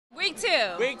Week 2.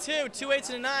 Week 2, 2 8s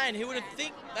and a 9. Who would have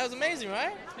think that was amazing,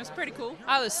 right? It was pretty cool.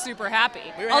 I was super happy.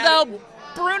 We were Although happy.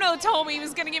 Bruno told me he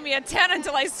was going to give me a 10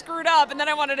 until I screwed up, and then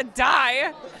I wanted to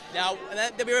die. Now,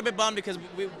 we were a bit bummed because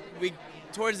we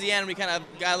towards the end we kind of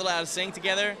got a little out of sync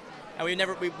together, and we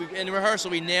in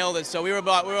rehearsal we nailed it. So we were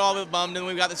all a bit bummed, and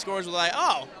when we got the scores, we were like,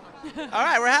 oh, all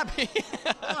right, we're happy.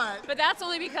 But that's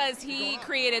only because he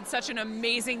created such an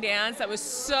amazing dance that was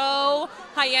so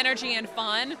high energy and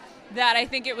fun that I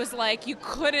think it was like you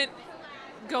couldn't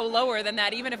go lower than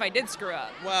that, even if I did screw up.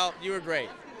 Well, you were great.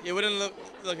 You wouldn't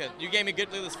look at. You gave me good.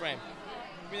 Look at this frame.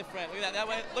 Give me the frame. Look at that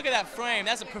way. Look at that frame.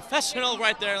 That's a professional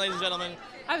right there, ladies and gentlemen.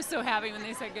 I was so happy when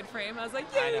they said good frame. I was like,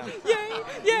 I yay, know. yay,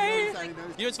 yay. You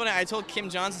know what's funny? I told Kim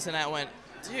Johnson tonight. I went,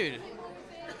 dude,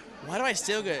 why do I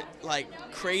still get like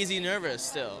crazy nervous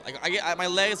still? Like my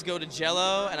legs go to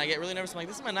jello, and I get really nervous. I'm like,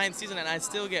 this is my 9th season, and I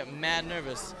still get mad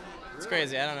nervous. It's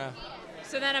crazy. I don't know.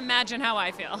 So then imagine how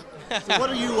I feel. So what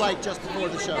are you like just before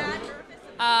the show?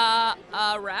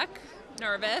 A wreck,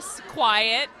 nervous,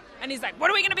 quiet, and he's like, what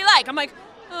are we going to be like? I'm like,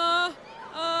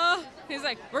 He's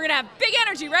like, we're going to have big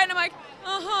energy, right? And I'm like,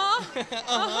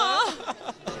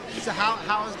 So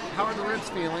how are the ribs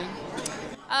feeling?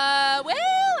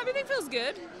 Well, everything feels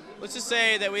good. Let's just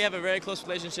say that we have a very close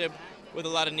relationship with a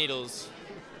lot of needles,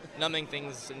 numbing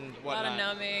things and A lot whatnot. of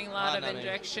numbing, a lot of numbing.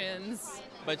 injections.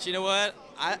 But you know what?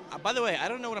 By the way, I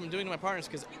don't know what I'm doing to my partners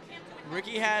because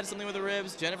Ricky had something with the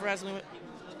ribs. Jennifer had something with.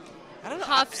 I don't know.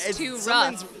 Hugh's too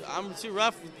rough. I'm too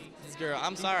rough with this girl.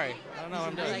 I'm sorry. I don't know what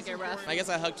I'm doing. I like it rough. I guess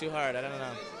I hugged too hard. I don't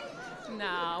know.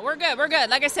 No, we're good. We're good.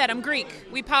 Like I said, I'm Greek.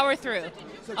 We power through.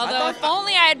 Although if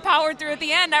only I had powered through at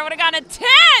the end, I would have gotten a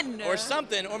 10. Or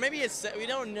something. Or maybe it's. We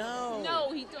don't know.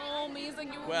 No, he told me. He's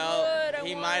like, you Well, would.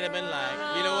 he might have been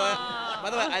like, you know what? By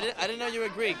the way, I didn't know you were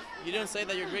Greek. You didn't say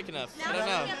that you're Greek enough. I don't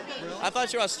know. I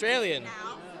thought you were Australian.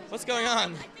 What's going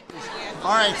on?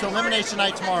 All right, so elimination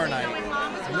night tomorrow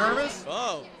night. Nervous?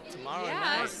 Oh, tomorrow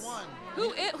night. Yes.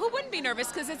 Who wouldn't be nervous?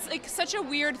 Because it's like such a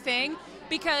weird thing.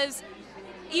 Because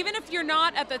even if you're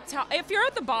not at the top, if you're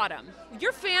at the bottom,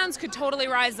 your fans could totally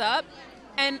rise up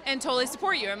and totally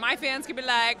support you. And my fans could be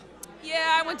like,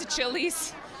 yeah, I went to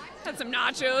Chili's, had some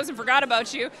nachos, and forgot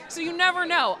about you. So you never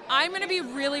know. I'm going to be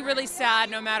really, really sad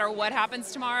no matter what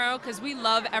happens tomorrow because we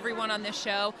love everyone on this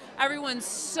show. Everyone's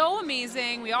so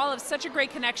amazing. We all have such a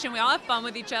great connection. We all have fun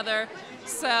with each other.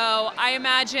 So I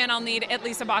imagine I'll need at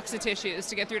least a box of tissues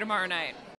to get through tomorrow night.